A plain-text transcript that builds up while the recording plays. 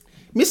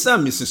Mr.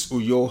 and Mrs.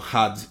 Uyo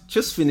had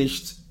just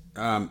finished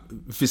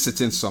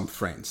visiting some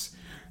friends.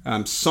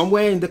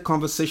 Somewhere in the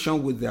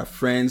conversation with their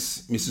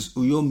friends, Mrs.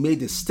 Uyo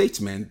made a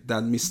statement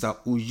that Mr.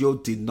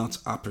 Uyo did not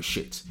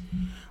appreciate,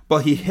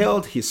 but he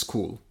held his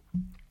cool.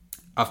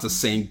 After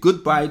saying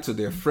goodbye to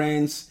their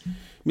friends,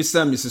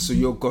 Mr. and Mrs.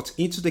 Uyo got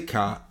into the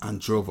car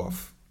and drove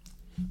off.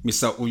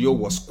 Mr. Uyo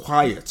was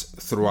quiet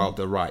throughout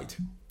the ride.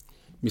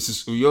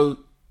 Mrs. Uyo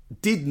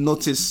did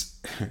notice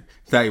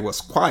that he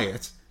was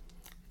quiet,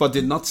 but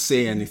did not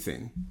say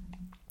anything.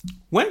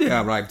 When they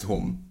arrived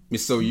home,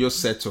 Mr. Uyo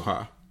said to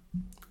her,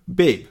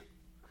 "Babe,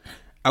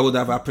 I would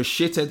have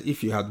appreciated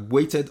if you had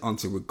waited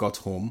until we got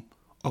home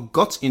or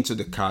got into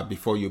the car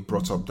before you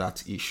brought up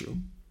that issue."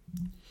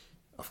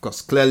 Of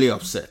course, clearly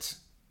upset.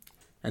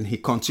 And he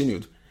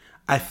continued,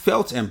 "I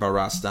felt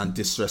embarrassed and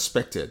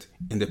disrespected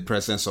in the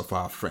presence of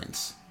our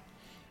friends.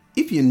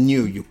 If you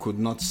knew you could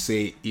not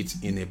say it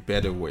in a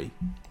better way,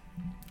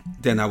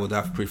 then I would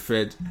have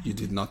preferred you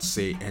did not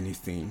say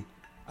anything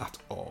at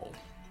all."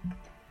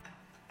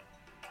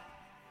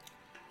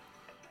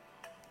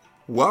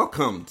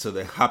 Welcome to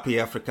the Happy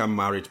African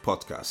Marriage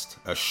Podcast,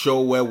 a show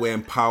where we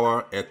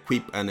empower,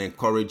 equip, and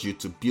encourage you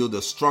to build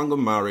a stronger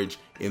marriage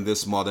in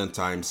these modern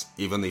times,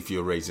 even if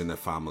you're raising a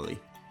family.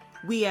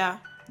 We are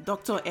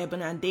Dr.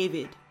 Eben and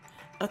David,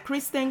 a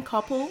Christian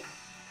couple,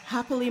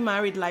 happily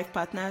married life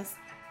partners,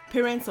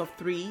 parents of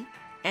 3,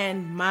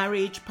 and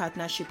marriage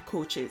partnership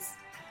coaches.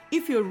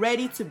 If you're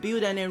ready to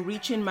build an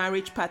enriching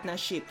marriage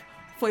partnership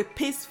for a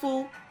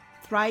peaceful,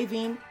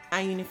 thriving,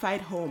 and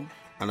unified home,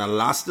 and a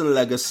lasting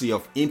legacy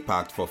of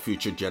impact for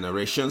future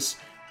generations,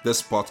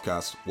 this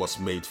podcast was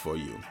made for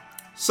you.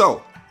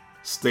 So,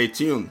 stay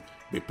tuned,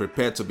 be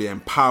prepared to be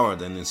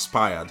empowered and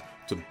inspired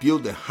to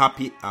build the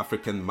happy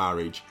African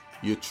marriage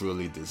you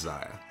truly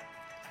desire.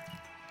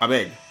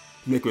 Abeg,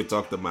 make we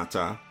talk the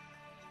matter.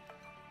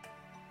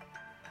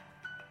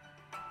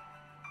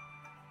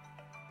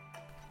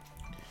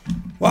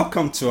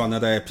 Welcome to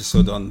another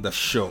episode on the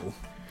show.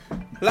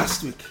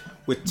 Last week,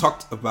 we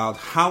talked about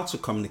how to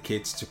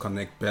communicate to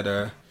connect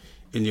better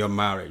in your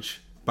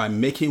marriage by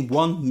making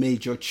one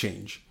major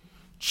change,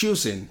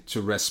 choosing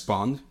to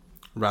respond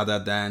rather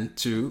than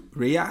to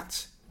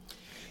react.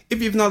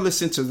 If you've not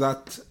listened to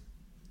that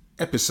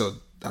episode,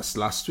 that's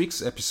last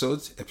week's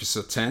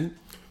episode 10,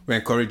 we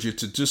encourage you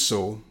to do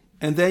so,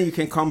 and then you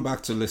can come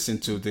back to listen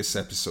to this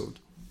episode.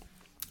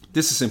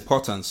 This is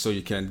important so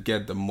you can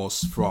get the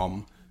most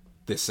from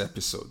this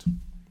episode.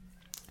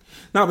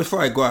 Now,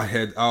 before I go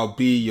ahead, I'll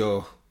be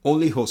your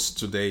only host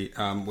today.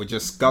 We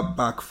just got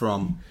back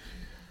from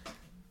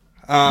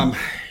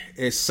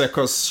a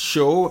circus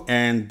show,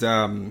 and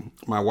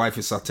my wife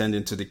is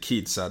attending to the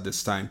kids at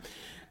this time.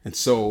 And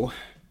so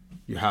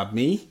you have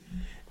me.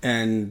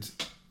 And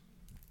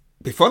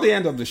before the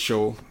end of the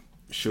show,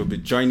 she'll be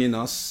joining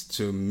us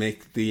to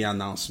make the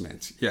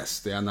announcement. Yes,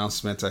 the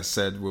announcement I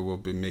said we will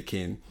be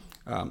making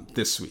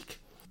this week.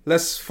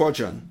 Let's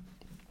forge on.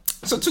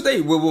 So today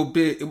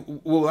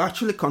we'll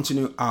actually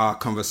continue our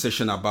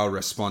conversation about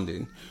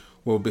responding.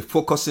 We'll be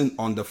focusing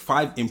on the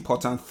 5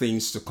 important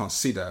things to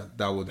consider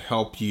that would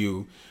help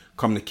you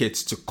communicate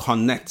to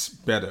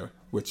connect better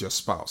with your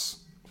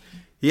spouse.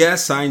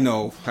 Yes, I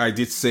know, I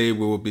did say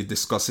we will be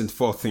discussing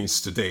 4 things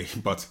today,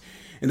 but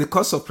in the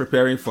course of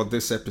preparing for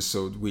this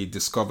episode, we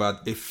discovered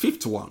a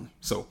 5th one.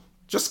 So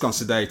just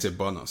consider it a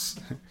bonus.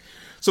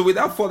 So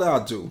without further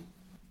ado,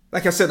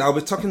 like I said, I'll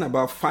be talking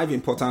about 5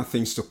 important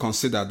things to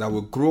consider that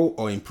will grow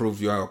or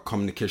improve your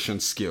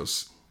communication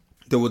skills.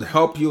 They would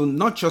help you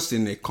not just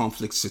in a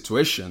conflict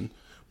situation,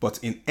 but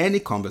in any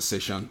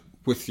conversation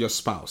with your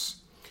spouse.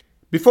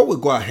 Before we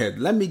go ahead,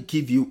 let me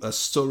give you a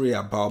story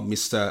about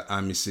Mr.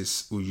 and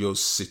Mrs.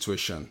 Uyo's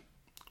situation.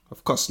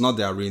 Of course, not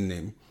their real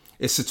name.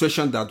 A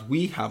situation that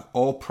we have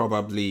all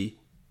probably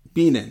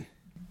been in.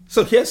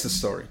 So here's the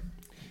story.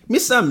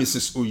 Mr. and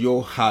Mrs.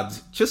 Uyo had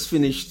just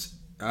finished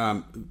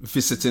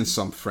visiting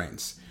some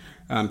friends.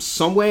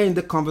 Somewhere in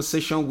the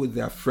conversation with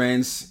their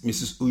friends,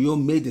 Mrs. Uyo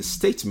made a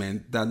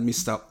statement that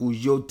Mr.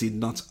 Uyo did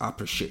not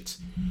appreciate,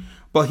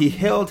 but he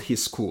held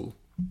his cool.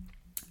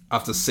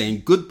 After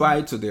saying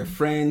goodbye to their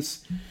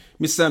friends,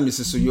 Mr. and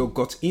Mrs. Uyo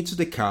got into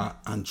the car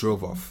and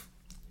drove off.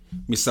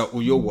 Mr.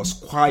 Uyo was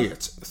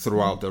quiet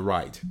throughout the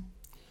ride.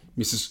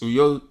 Mrs.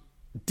 Uyo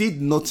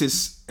did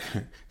notice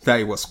that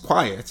he was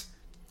quiet,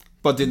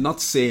 but did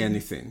not say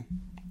anything.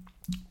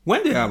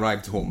 When they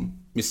arrived home,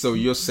 Mr.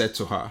 Uyo said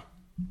to her,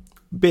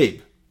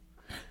 "Babe,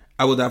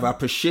 I would have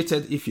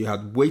appreciated if you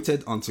had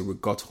waited until we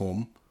got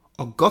home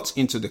or got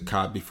into the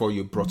car before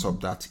you brought up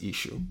that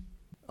issue."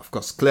 Of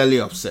course, clearly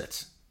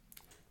upset.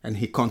 And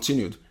he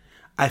continued,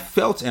 "I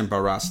felt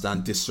embarrassed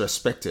and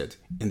disrespected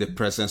in the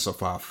presence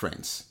of our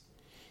friends.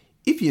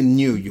 If you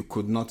knew you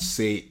could not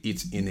say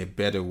it in a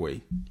better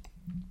way,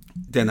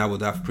 then I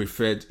would have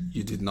preferred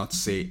you did not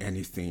say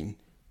anything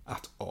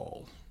at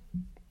all."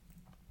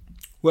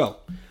 Well,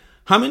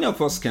 how many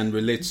of us can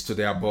relate to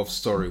the above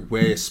story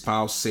where a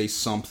spouse says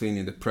something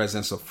in the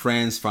presence of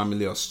friends,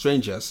 family, or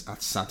strangers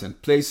at certain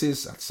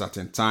places, at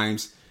certain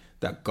times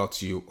that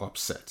got you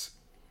upset?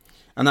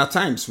 And at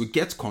times we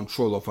get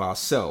control of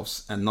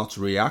ourselves and not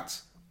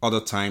react. Other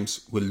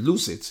times we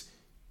lose it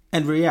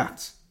and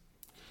react.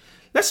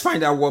 Let's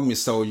find out what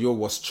Mr. Oyo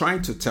was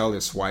trying to tell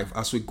his wife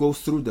as we go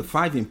through the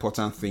 5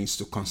 important things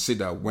to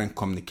consider when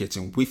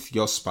communicating with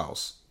your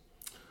spouse.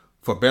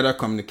 For better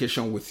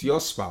communication with your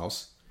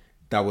spouse,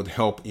 that would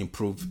help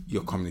improve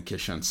your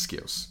communication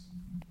skills.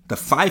 The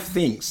 5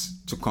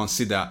 things to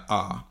consider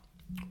are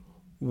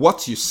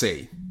what you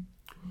say,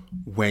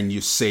 when you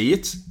say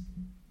it,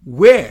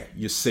 where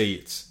you say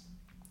it,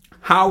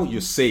 how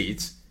you say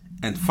it,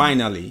 and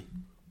finally,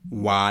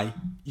 why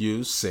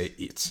you say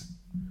it.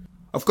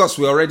 Of course,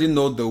 we already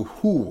know the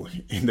who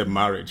in the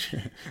marriage,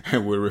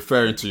 and we're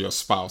referring to your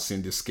spouse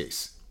in this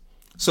case.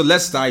 So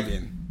let's dive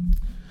in.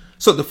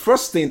 So the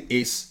first thing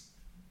is,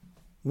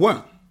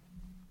 1,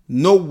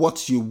 know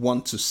what you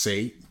want to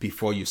say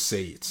before you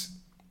say it.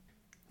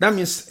 That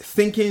means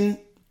thinking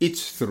it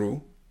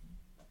through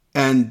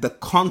and the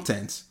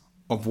content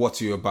of what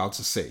you're about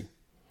to say.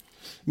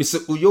 Mr.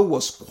 Uyo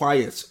was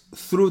quiet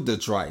through the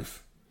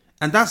drive,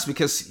 and that's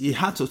because he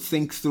had to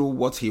think through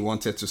what he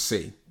wanted to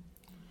say.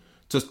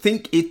 To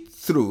think it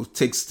through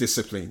takes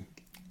discipline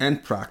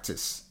and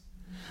practice.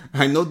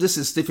 I know this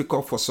is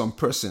difficult for some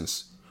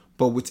persons,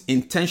 but with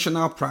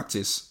intentional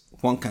practice,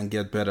 one can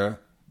get better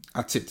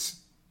at it.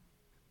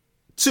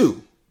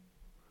 2,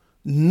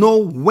 know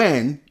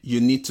when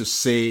you need to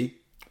say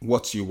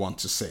what you want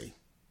to say.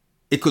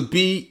 It could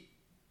be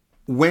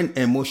when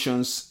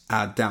emotions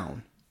are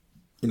down,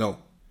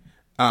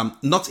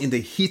 not in the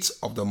heat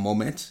of the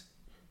moment,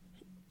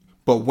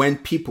 but when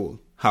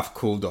people have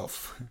cooled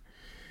off.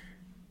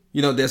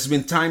 There's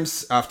been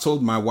times I've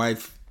told my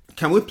wife,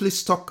 can we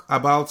please talk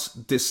about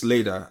this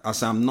later,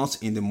 as I'm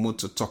not in the mood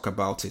to talk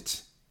about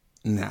it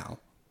now.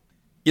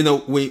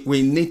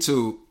 We need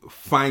to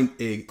find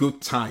a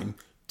good time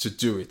to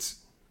do it.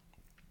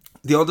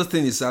 The other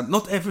thing is that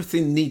not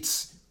everything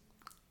needs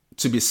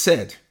to be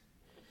said.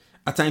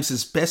 At times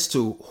it's best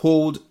to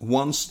hold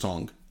one's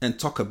tongue and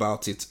talk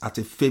about it at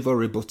a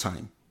favorable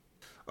time.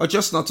 Or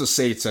just not to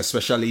say it,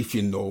 especially if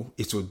you know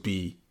it would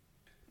be,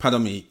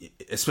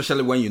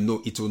 especially when you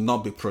know it will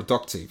not be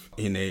productive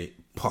in a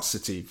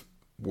positive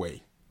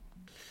way.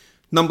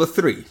 Number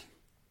 3,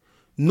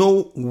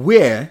 know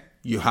where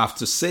you have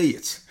to say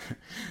it.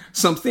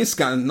 Some things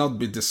cannot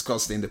be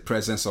discussed in the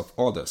presence of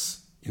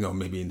others.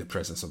 Maybe in the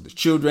presence of the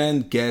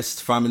children,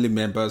 guests, family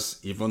members,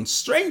 even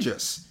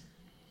strangers.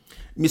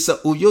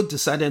 Mr. Uyo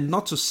decided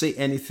not to say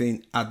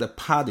anything at the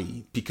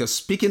party because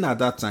speaking at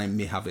that time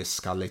may have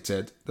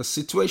escalated the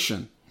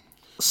situation.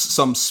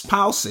 Some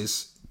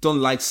spouses don't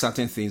like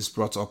certain things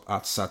brought up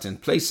at certain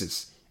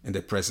places in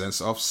the presence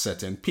of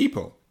certain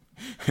people.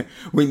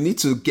 We need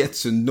to get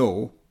to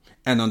know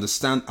and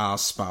understand our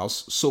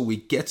spouse so we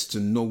get to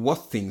know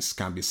what things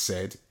can be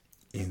said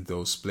in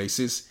those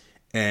places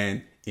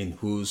and in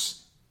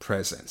whose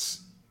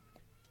presence.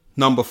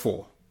 Number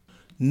 4,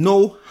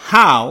 know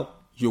how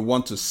you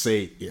want to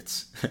say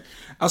it.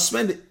 I'll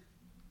spend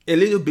a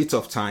little bit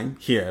of time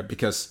here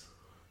because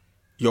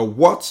your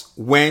what,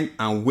 when,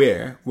 and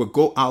where will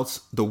go out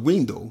the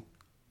window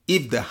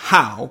if the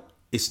how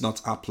is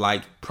not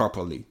applied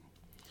properly.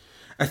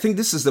 I think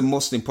this is the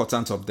most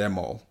important of them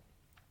all.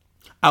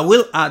 I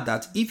will add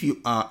that if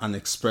you are an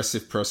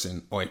expressive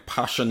person or a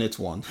passionate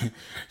one,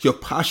 your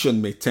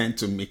passion may tend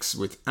to mix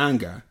with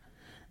anger,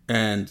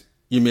 and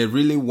you may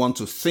really want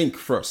to think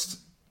first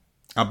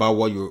about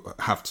what you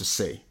have to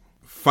say.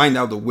 Find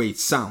out the way it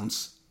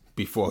sounds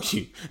before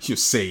you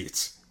say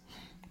it.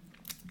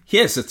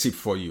 Here's a tip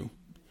for you.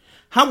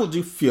 How would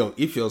you feel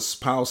if your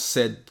spouse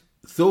said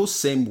those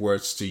same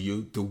words to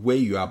you the way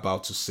you are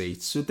about to say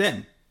it to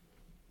them?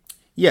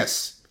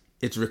 Yes,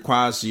 it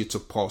requires you to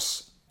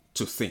pause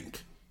to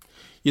think.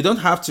 You don't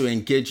have to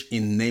engage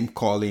in name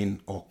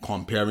calling or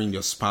comparing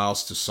your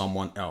spouse to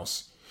someone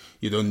else.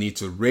 You don't need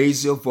to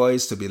raise your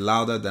voice to be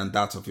louder than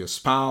that of your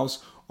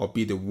spouse or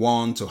be the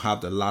one to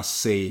have the last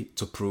say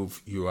to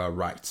prove you are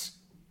right.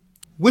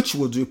 Which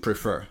would you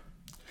prefer?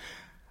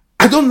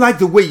 I don't like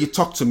the way you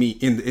talk to me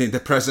in the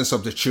presence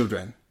of the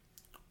children.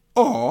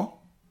 Or,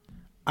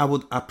 I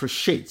would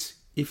appreciate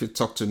if you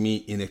talk to me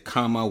in a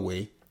calmer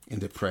way in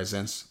the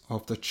presence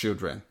of the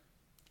children.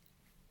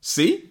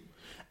 See?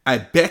 I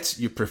bet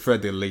you prefer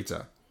the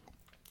latter.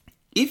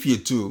 If you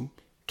do,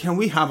 can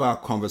we have our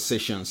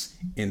conversations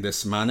in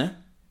this manner?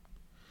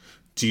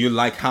 Do you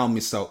like how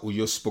Mr.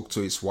 Uyo spoke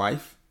to his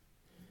wife?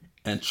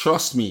 And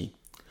trust me,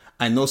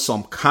 I know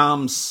some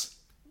calms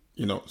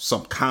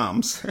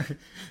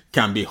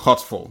can be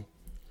hurtful.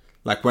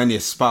 Like when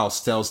a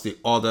spouse tells the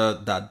other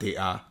that they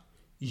are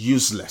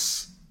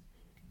useless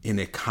in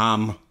a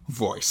calm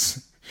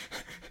voice.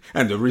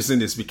 And the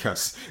reason is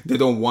because they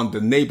don't want the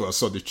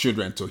neighbors or the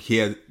children to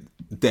hear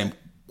them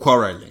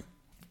quarreling.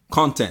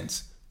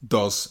 Content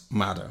does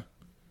matter.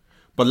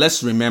 But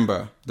let's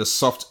remember the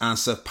soft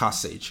answer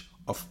passage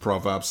of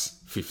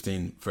Proverbs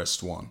 15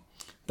 verse 1.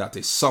 That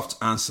a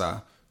soft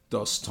answer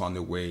does turn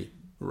away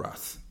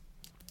wrath.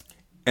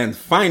 And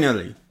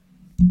finally,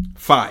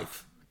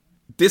 5.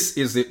 This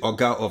is the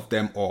Oga of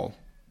them all.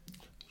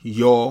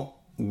 Your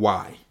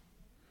why.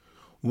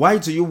 Why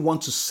do you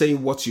want to say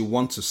what you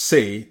want to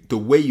say, the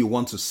way you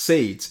want to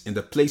say it, in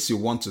the place you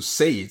want to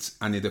say it,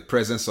 and in the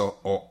presence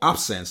or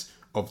absence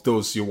of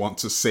those you want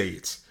to say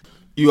it?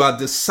 You are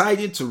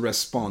deciding to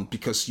respond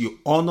because you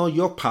honor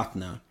your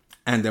partner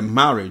and the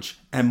marriage,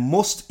 and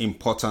most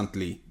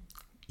importantly,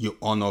 you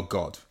honor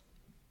God.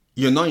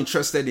 You're not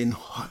interested in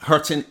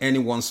hurting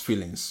anyone's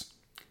feelings.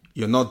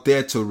 You're not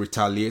there to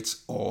retaliate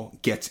or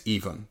get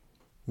even.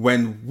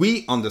 When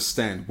you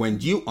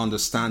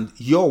understand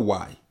your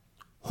why,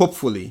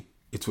 hopefully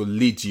it will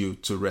lead you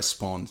to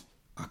respond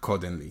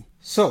accordingly.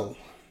 So,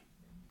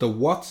 the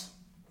what,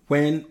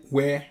 when,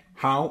 where,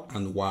 how,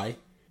 and why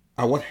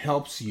are what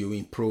helps you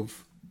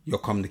improve your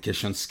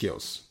communication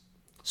skills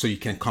so you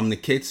can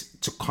communicate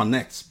to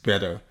connect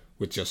better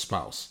with your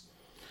spouse.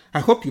 I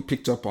hope you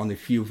picked up on a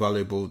few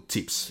valuable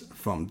tips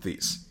from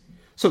this.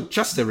 So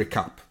just a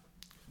recap.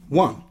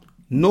 1.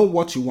 Know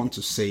what you want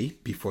to say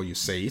before you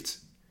say it.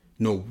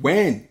 Know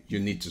when you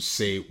need to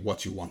say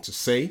what you want to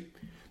say.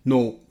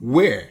 Know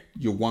where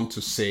you want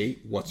to say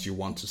what you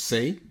want to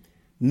say.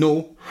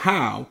 Know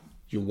how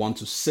you want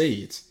to say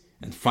it.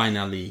 And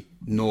finally,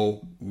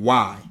 know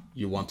why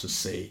you want to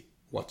say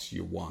what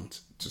you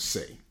want to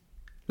say.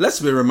 Let's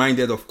be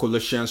reminded of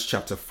Colossians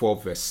chapter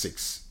 4 verse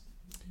 6.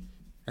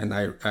 And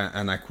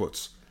I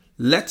quote,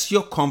 "Let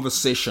your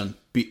conversation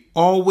be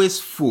always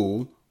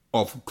full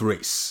of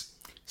grace,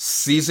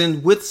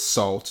 seasoned with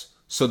salt,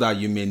 so that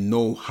you may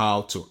know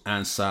how to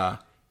answer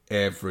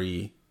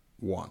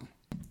everyone."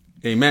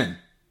 Amen.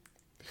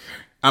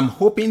 I'm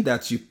hoping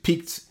that you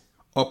picked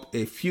up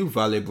a few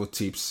valuable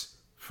tips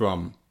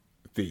from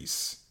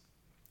these.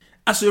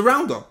 As we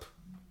round up,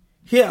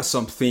 here are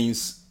some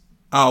things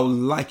I would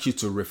like you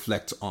to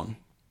reflect on.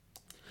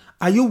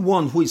 Are you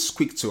one who is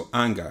quick to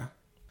anger,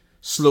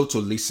 slow to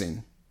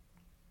listen,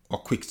 or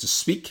quick to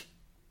speak?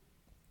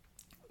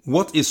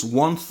 What is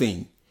one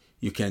thing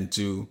you can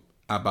do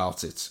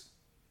about it?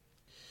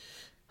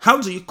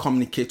 How do you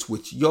communicate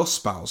with your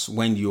spouse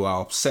when you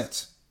are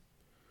upset?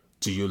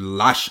 Do you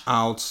lash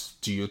out?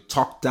 Do you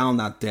talk down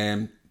at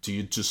them? Do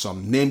you do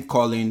some name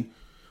calling?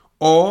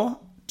 Or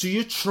do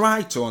you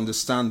try to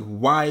understand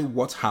why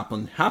what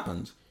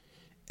happened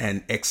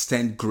and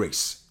extend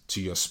grace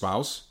to your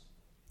spouse?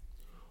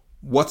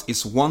 What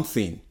is one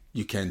thing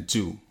you can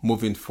do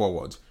moving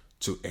forward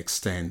to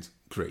extend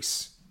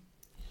grace?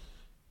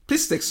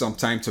 Please take some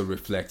time to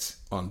reflect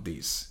on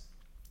these.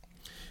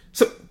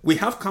 So we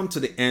have come to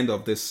the end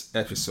of this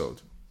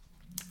episode.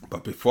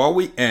 But before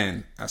we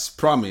end, as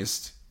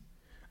promised,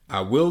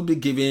 I will be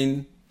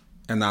giving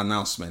an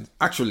announcement.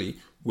 Actually,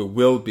 we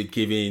will be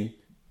giving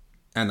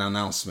an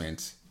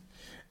announcement.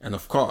 And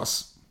of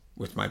course,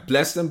 with my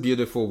blessed and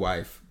beautiful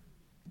wife,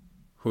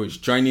 who is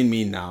joining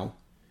me now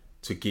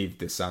to give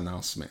this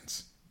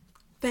announcement.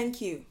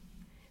 Thank you.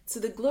 To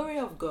the glory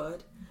of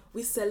God,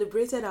 we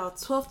celebrated our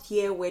 12th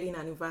year wedding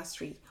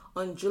anniversary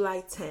on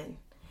July 10.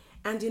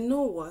 And you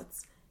know what?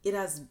 It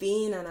has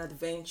been an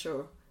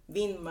adventure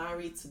being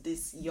married to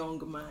this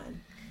young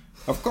man.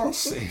 Of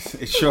course,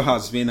 it sure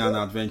has been an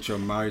adventure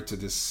married to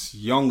this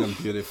young and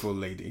beautiful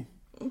lady.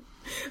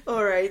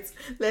 All right,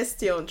 let's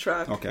stay on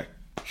track. Okay,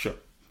 sure.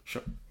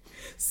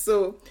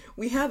 So,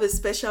 we have a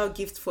special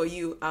gift for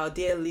you, our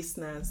dear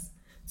listeners.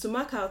 To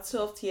mark our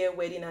 12th year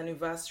wedding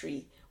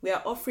anniversary, we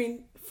are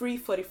offering free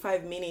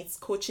 45 minutes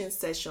coaching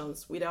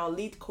sessions with our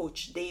lead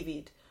coach,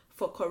 David,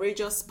 for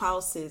courageous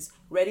spouses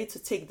ready to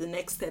take the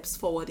next steps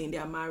forward in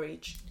their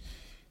marriage.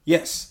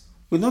 Yes,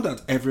 we know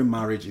that every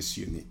marriage is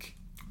unique.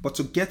 But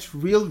to get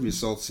real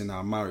results in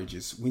our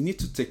marriages, we need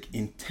to take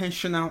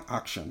intentional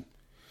action.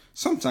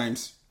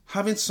 Sometimes,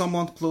 having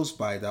someone close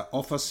by that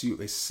offers you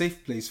a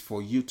safe place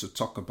for you to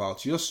talk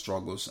about your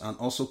struggles and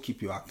also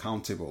keep you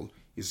accountable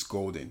is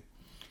golden.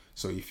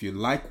 So if you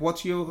like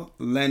what you're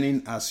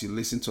learning as you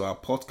listen to our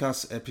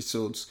podcast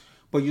episodes,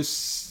 but you're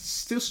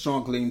still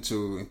struggling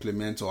to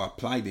implement or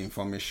apply the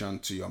information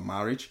to your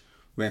marriage,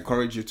 we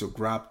encourage you to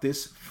grab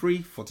this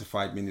free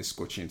 45 minutes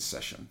coaching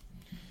session.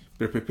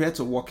 Be prepared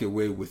to walk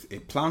away with a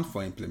plan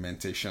for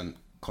implementation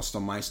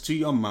customized to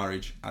your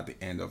marriage at the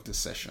end of the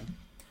session.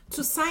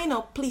 To sign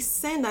up, please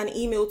send an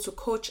email to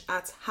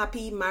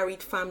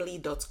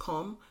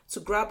coach@happymarriedfamily.com to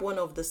grab one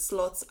of the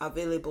slots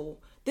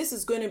available. This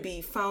is going to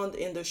be found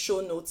in the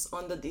show notes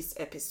under this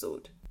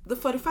episode. The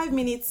 45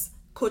 minutes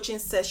coaching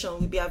session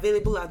will be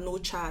available at no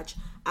charge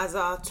as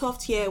our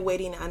 12th year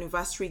wedding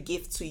anniversary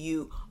gift to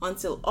you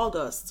until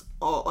August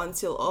or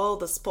until all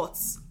the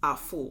spots are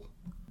full.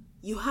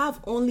 You have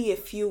only a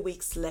few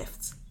weeks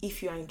left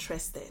if you are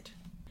interested.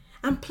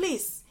 And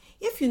please,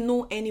 if you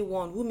know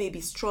anyone who may be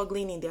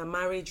struggling in their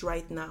marriage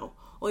right now,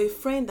 or a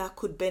friend that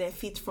could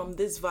benefit from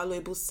this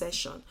valuable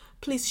session,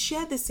 please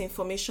share this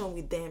information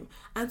with them.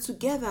 And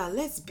together,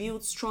 let's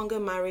build stronger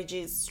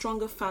marriages,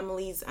 stronger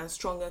families, and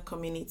stronger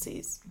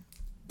communities.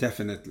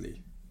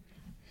 Definitely.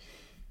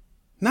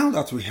 Now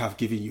that we have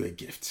given you a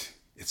gift,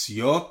 it's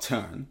your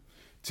turn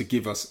to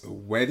give us a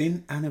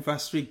wedding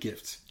anniversary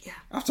gift. Yeah.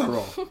 After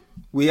all,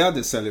 we are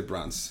the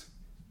celebrants,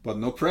 but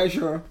no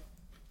pressure.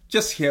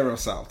 Just hear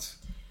us out.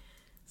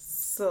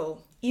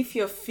 So, If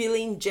you're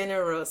feeling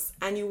generous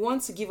and you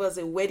want to give us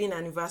a wedding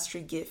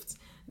anniversary gift,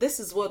 this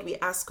is what we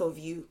ask of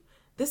you.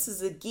 This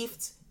is a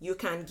gift you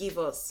can give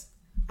us.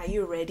 Are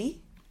you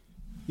ready?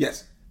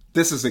 Yes,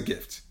 this is a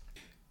gift.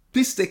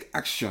 Please take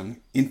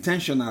action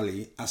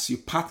intentionally as you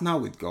partner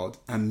with God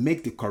and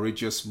make the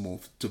courageous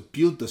move to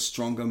build the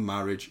stronger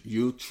marriage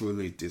you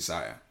truly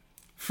desire.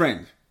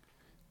 Friend,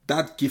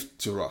 that gift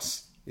to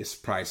us is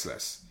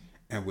priceless,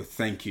 and we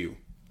thank you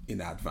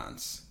in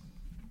advance.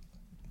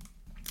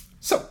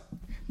 So,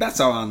 that's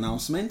our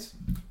announcement.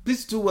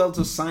 Please do well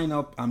to sign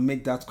up and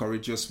make that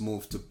courageous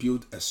move to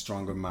build a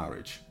stronger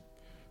marriage.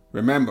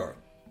 Remember,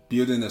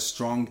 building a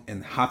strong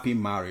and happy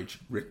marriage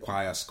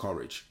requires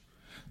courage.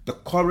 The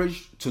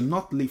courage to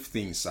not leave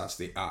things as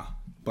they are,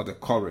 but the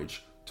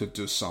courage to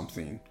do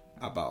something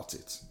about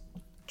it.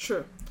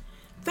 True.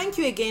 Thank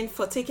you again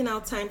for taking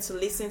out time to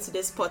listen to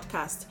this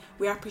podcast.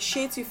 We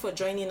appreciate you for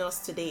joining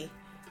us today.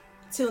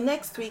 Till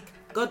next week,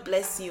 God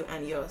bless you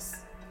and yours.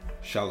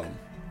 Shalom.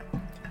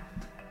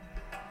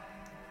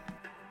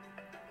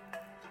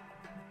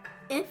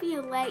 If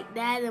you like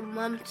Dad and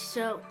Mom's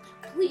show,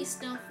 please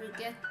don't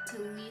forget to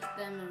leave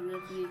them a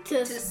review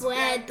to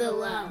spread the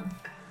love.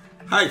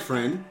 Hi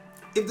friend,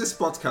 if this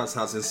podcast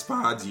has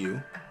inspired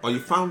you or you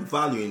found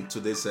value in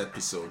today's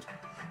episode,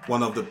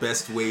 one of the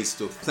best ways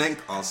to thank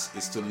us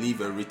is to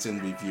leave a written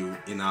review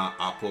in our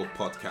Apple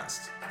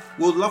podcast.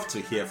 We'd love to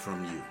hear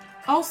from you.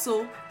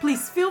 Also,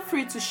 please feel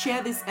free to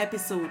share this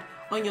episode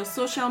on your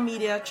social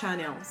media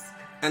channels.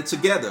 And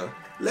together,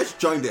 let's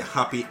join the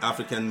Happy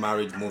African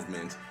Marriage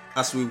movement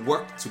as we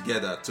work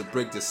together to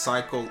break the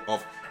cycle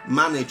of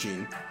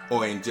managing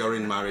or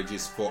enduring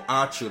marriages for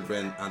our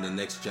children and the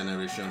next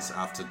generations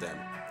after them.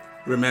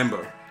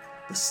 Remember,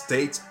 the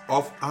state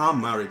of our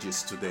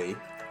marriages today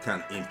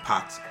can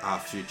impact our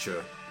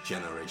future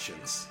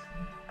generations.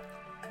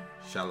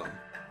 Shalom.